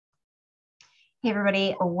Hey,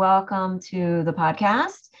 everybody, welcome to the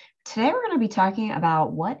podcast. Today, we're going to be talking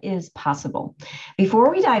about what is possible. Before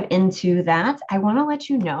we dive into that, I want to let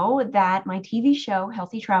you know that my TV show,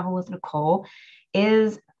 Healthy Travel with Nicole,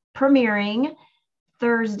 is premiering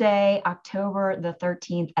Thursday, October the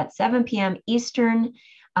 13th at 7 p.m. Eastern.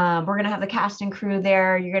 We're going to have the cast and crew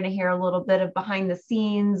there. You're going to hear a little bit of behind the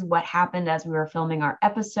scenes, what happened as we were filming our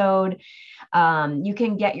episode. You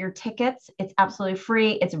can get your tickets. It's absolutely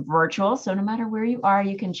free. It's virtual. So no matter where you are,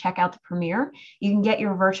 you can check out the premiere. You can get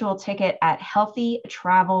your virtual ticket at Healthy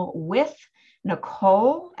Travel with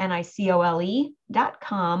Nicole,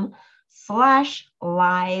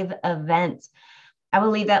 NICOLE.com/live event. I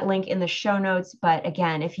will leave that link in the show notes. But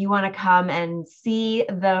again, if you want to come and see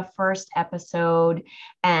the first episode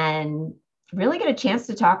and really get a chance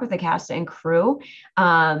to talk with the cast and crew,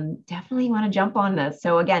 definitely want to jump on this.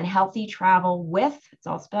 So again, Healthy Travel with, it's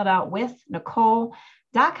all spelled out, with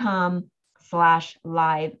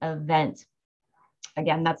Nicole.com/live event.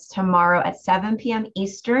 Again, that's tomorrow at 7 p.m.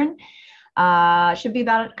 Eastern. Should be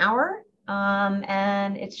about an hour.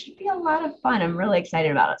 And it should be a lot of fun. I'm really excited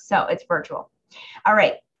about it. So it's virtual. All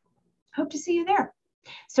right. Hope to see you there.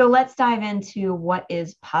 So let's dive into what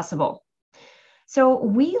is possible. So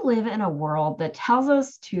we live in a world that tells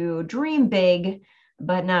us to dream big,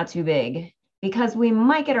 but not too big, because we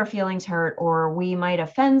might get our feelings hurt, or we might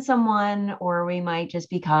offend someone, or we might just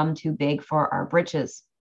become too big for our britches.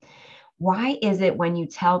 Why is it when you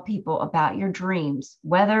tell people about your dreams,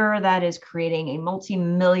 whether that is creating a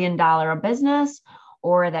multi-million-dollar business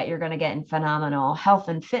or that you're going to get in phenomenal health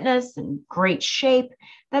and fitness and great shape,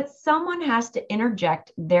 that someone has to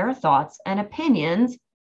interject their thoughts and opinions,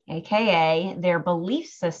 AKA their belief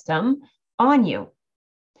system, on you?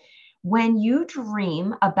 When you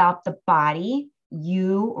dream about the body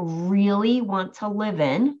you really want to live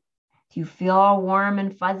in, do you feel all warm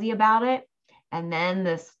and fuzzy about it? And then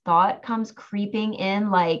this thought comes creeping in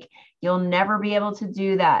like, you'll never be able to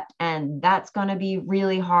do that. And that's going to be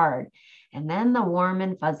really hard. And then the warm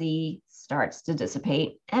and fuzzy starts to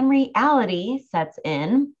dissipate and reality sets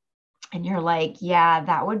in. And you're like, yeah,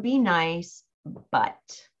 that would be nice, but.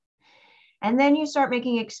 And then you start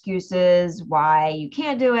making excuses why you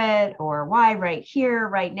can't do it, or why right here,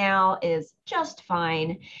 right now is just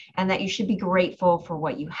fine. And that you should be grateful for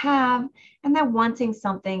what you have. And that wanting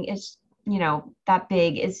something is, that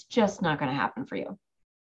big is just not going to happen for you.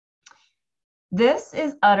 This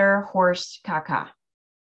is utter horse caca.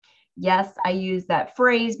 Yes, I use that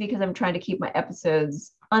phrase because I'm trying to keep my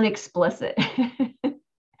episodes unexplicit.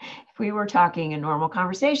 If we were talking a normal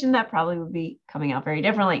conversation, that probably would be coming out very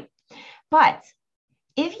differently. But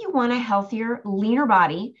if you want a healthier, leaner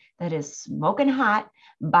body that is smoking hot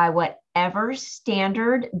by whatever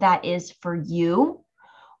standard that is for you,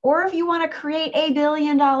 or if you want to create a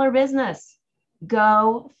billion-dollar business,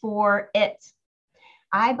 go for it.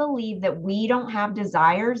 I believe that we don't have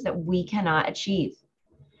desires that we cannot achieve.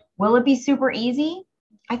 Will it be super easy?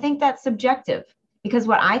 I think that's subjective, because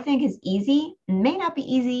what I think is easy may not be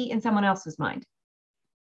easy in someone else's mind.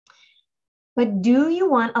 But do you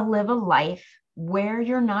want to live a life where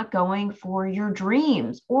you're not going for your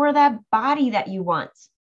dreams or that body that you want?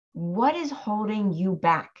 What is holding you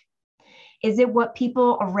back? Is it what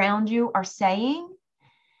people around you are saying?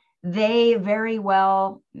 They very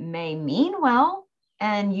well may mean well,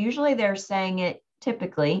 and usually they're saying it.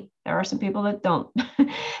 Typically, there are some people that don't.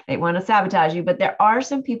 They want to sabotage you, but there are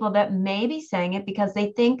some people that may be saying it because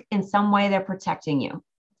they think in some way they're protecting you.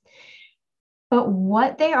 But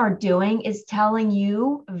what they are doing is telling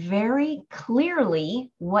you very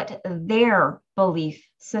clearly what their belief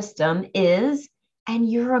system is, and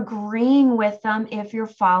you're agreeing with them if you're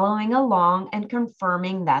following along and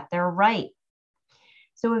confirming that they're right.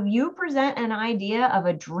 So if you present an idea of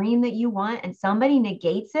a dream that you want and somebody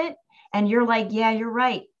negates it, and you're like, yeah, you're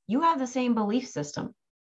right, you have the same belief system.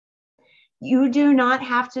 You do not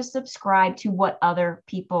have to subscribe to what other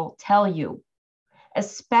people tell you,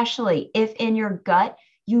 especially if in your gut,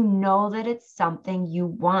 you know that it's something you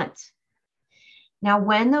want. Now,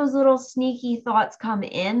 when those little sneaky thoughts come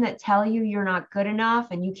in that tell you you're not good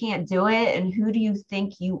enough and you can't do it, and who do you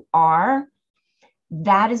think you are,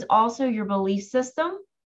 that is also your belief system.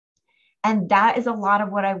 And that is a lot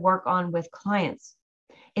of what I work on with clients,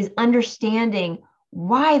 is understanding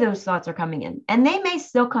why those thoughts are coming in. And they may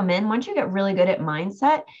still come in. Once you get really good at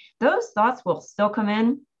mindset, those thoughts will still come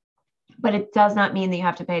in, but it does not mean that you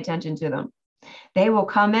have to pay attention to them. They will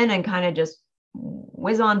come in and kind of just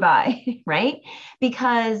whiz on by, right?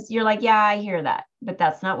 Because you're like, yeah, I hear that, but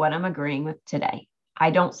that's not what I'm agreeing with today.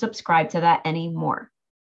 I don't subscribe to that anymore.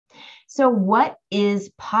 So what is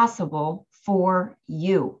possible for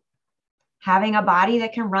you? Having a body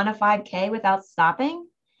that can run a 5K without stopping,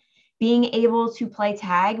 being able to play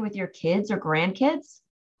tag with your kids or grandkids,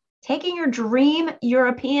 taking your dream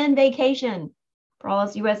European vacation for all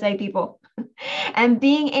us USA people, and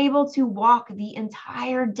being able to walk the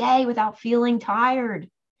entire day without feeling tired.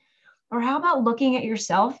 Or how about looking at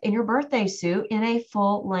yourself in your birthday suit in a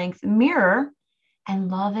full-length mirror and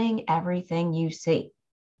loving everything you see?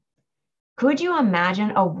 Could you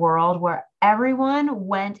imagine a world where everyone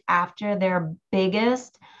went after their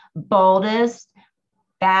biggest, boldest,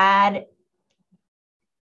 bad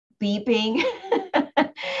beeping?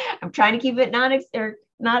 I'm trying to keep it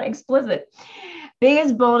not explicit.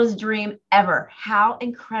 Biggest, boldest dream ever. How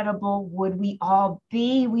incredible would we all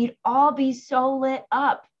be? We'd all be so lit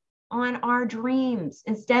up on our dreams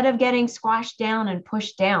instead of getting squashed down and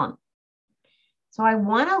pushed down. So I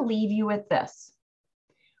want to leave you with this.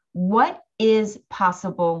 What is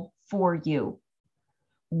possible for you?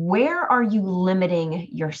 Where are you limiting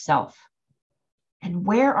yourself? And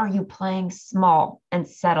where are you playing small and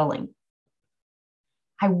settling?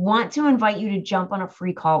 I want to invite you to jump on a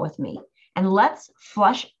free call with me and let's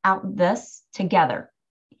flush out this together.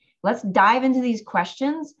 Let's dive into these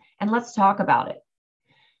questions and let's talk about it.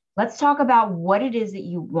 Let's talk about what it is that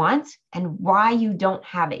you want and why you don't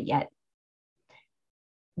have it yet.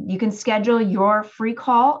 You can schedule your free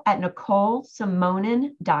call at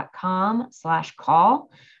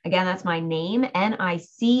NicoleSimonin.com/call. Again, that's my name,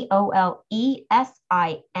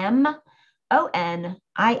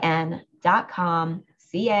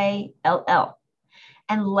 NicoleSimonin.com/CALL.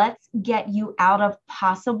 And let's get you out of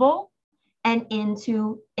possible and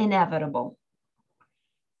into inevitable.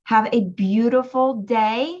 Have a beautiful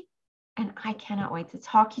day, and I cannot wait to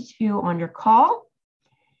talk to you on your call.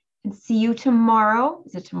 And see you tomorrow.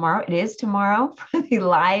 Is it tomorrow? It is tomorrow for the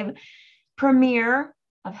live premiere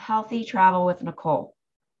of Healthy Travel with Nicole.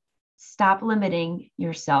 Stop limiting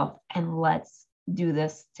yourself and let's do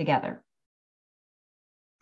this together.